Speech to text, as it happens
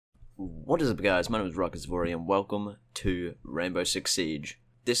What is up, guys? My name is Rocketsvori and welcome to Rainbow Six Siege.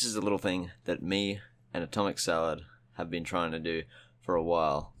 This is a little thing that me and Atomic Salad have been trying to do for a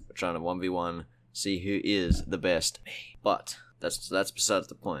while. We're trying to 1v1, see who is the best. But that's besides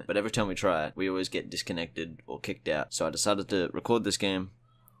the point. But every time we try it, we always get disconnected or kicked out. So I decided to record this game,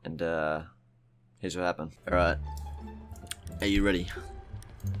 and here's what happened. Alright, are you ready?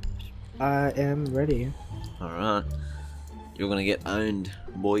 I am ready. Alright. You're gonna get owned,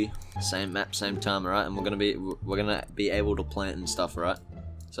 boy. Same map, same time, alright? And we're gonna be able to plant and stuff, right?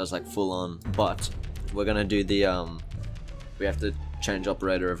 So it's like full on. But we're gonna do the we have to change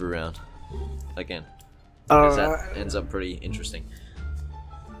operator every round. Again. Because that ends up pretty interesting.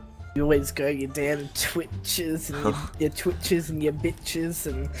 You always go your damn twitches and your twitches and your bitches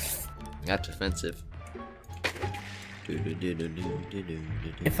and That's offensive.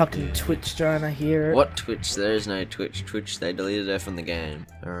 your fucking Twitch trying to hear it. What Twitch? There is no Twitch. Twitch, they deleted her from the game.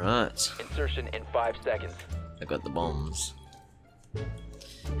 Alright. Insertion in 5 seconds. I got the bombs.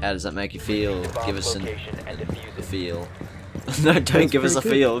 How does that make you feel? Give us a feel. No, don't give us a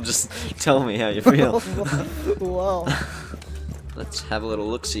feel. Just tell me how you feel. Wow. Let's have a little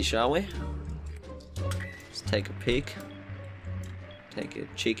look-see, shall we? Let's take a peek. Take a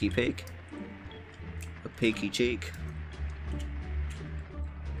cheeky peek. A peeky cheek.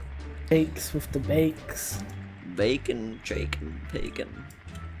 Bakes with the bakes. Bacon, chicken, bacon.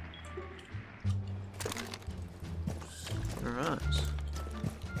 Alright.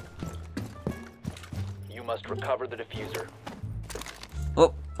 You must recover the diffuser.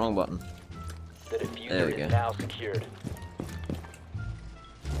 Oh, wrong button. The There we diffuser go. is now secured.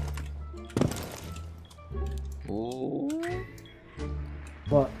 Ooh.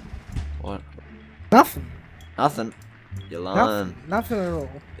 What? What? Nothing. Nothing. You're lying. Nothing at all.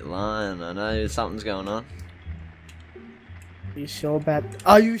 You're lying. I know something's going on. Are you sure about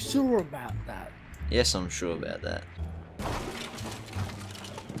Are you sure about that? Yes, I'm sure about that.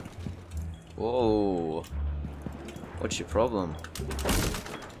 Whoa. What's your problem?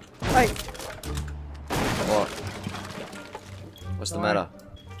 Hey. What? What's the Sorry. matter?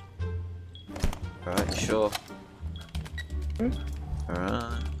 Alright, you sure? Hmm?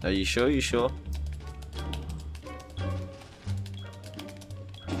 Alright. Are you sure? You sure?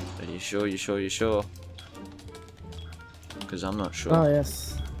 Are you sure? You sure? You sure? Because I'm not sure. Oh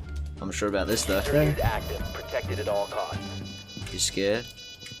yes. I'm sure about this though. Diffuser is active, protected at all costs. You scared?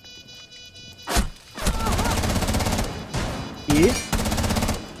 You?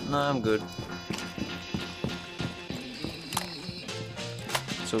 No, I'm good.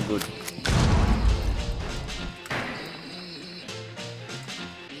 It's all good.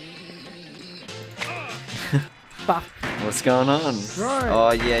 Fuck. What's going on? Right.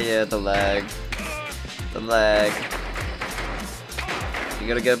 Oh yeah, the lag. The lag. You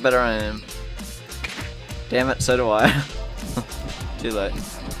gotta get better aim. Damn it, so do I. Too late.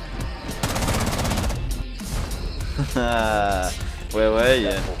 Where were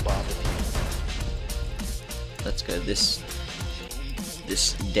you? Let's go. This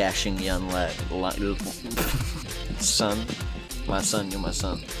dashing young lad, son, my son, you're my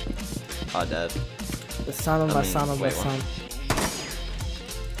son. Hi, Dad. The son of I my mean, son of my wait, son.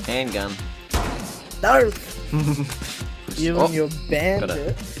 Handgun. No! You Oh, and your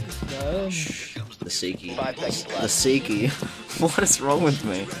bandit. No. Shh. The Ziggy. 5 seconds The left. Ziggy. What is wrong with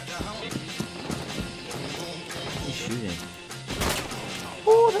me? What are you shooting?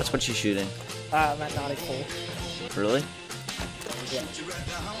 Oh, that's what you're shooting. I'm at 94. Really? Yeah.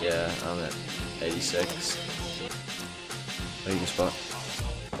 Yeah, I'm at 86. Where you spot?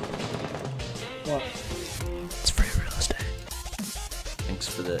 What? It's free real estate. Thanks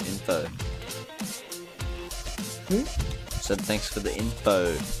for the info. Said thanks for the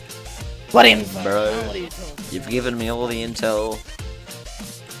info. What info? Bro. What are you talking? You've given me all the intel.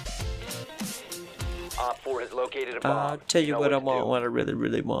 Op 4 has located a bomb. I'll tell you know what I to want, do. what I really,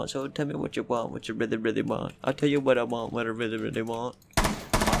 really want. So tell me what you want, what you really, really want. I'll tell you what I want, what I really, really want. Op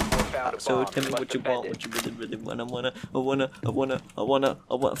 4 found a So bomb. tell me You what must you defend want, it. what you really, really want. I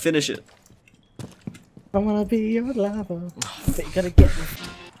wanna finish it. I wanna be your lover. But you gotta get me.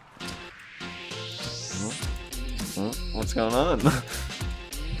 What's going on?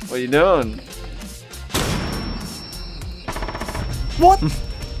 What are you doing? What?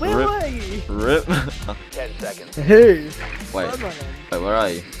 Where Rip. are you? Rip. 10 seconds. Who? Wait, Come on. wait, where are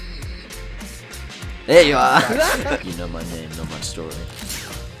you? There you are! You know my name, know my story.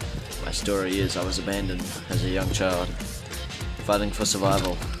 My story is I was abandoned as a young child. Fighting for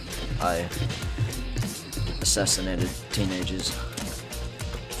survival. I assassinated teenagers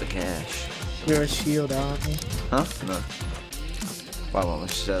for cash. You're a shield, aren't you? Huh? No. Why won't we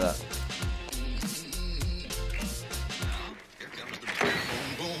say that?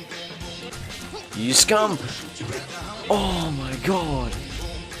 You scum! Oh my god!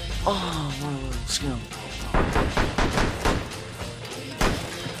 Oh, my little scum.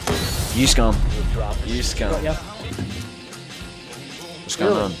 You scum. You scum. Got ya. What's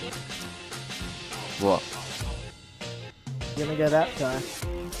going on? What? You gonna go that guy?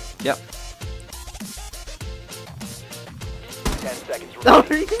 Yep. 10 seconds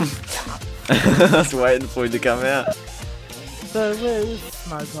Sorry. I was waiting for him to come out. So where's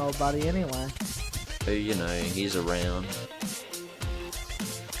Smoke old buddy anyway? Oh, you know, he's around.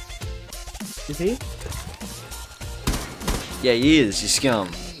 Is he? Yeah, he is, you scum.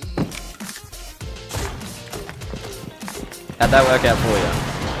 How'd that work out for you?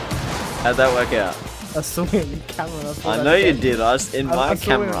 How'd that work out? I saw it in the camera. I know you did. In my I saw it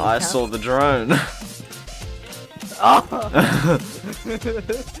camera, on I cam. saw the drone. Oh!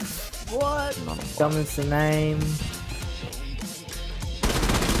 What? Summons the name.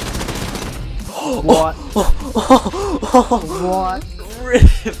 What? What?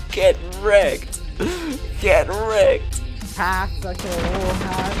 Get wrecked. Get wrecked. Hacked, like a wall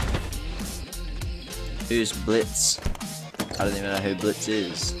hack. Who's Blitz? I don't even know who Blitz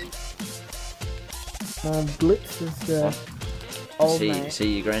is. Blitz is the old mate.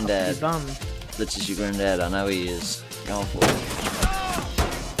 See your granddad. Bum. Blitz is your granddad. I know he is. Going for it.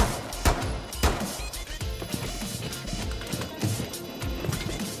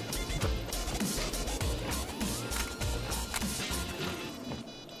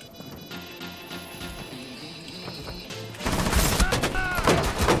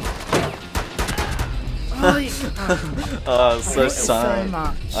 Oh, it's so silent.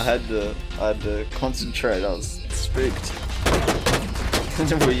 I had to concentrate. I was spooked.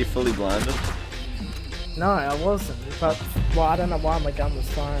 Were you fully blinded? No, I wasn't. But well, I don't know why my gun was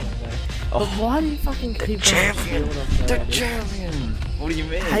firing away. But why do you fucking keep on champion? shield The already? champion! What do you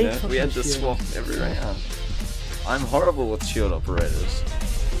mean? Hate Man? We had to fucking swap every round. I'm horrible with shield operators.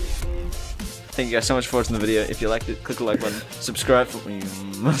 Thank you guys so much for watching the video. If you liked it, click the like button. Subscribe for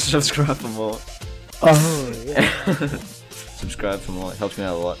subscribe for more. Oh yeah. Subscribe for more. It helps me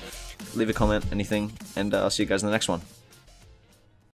out a lot. Leave a comment, anything, and I'll see you guys in the next one.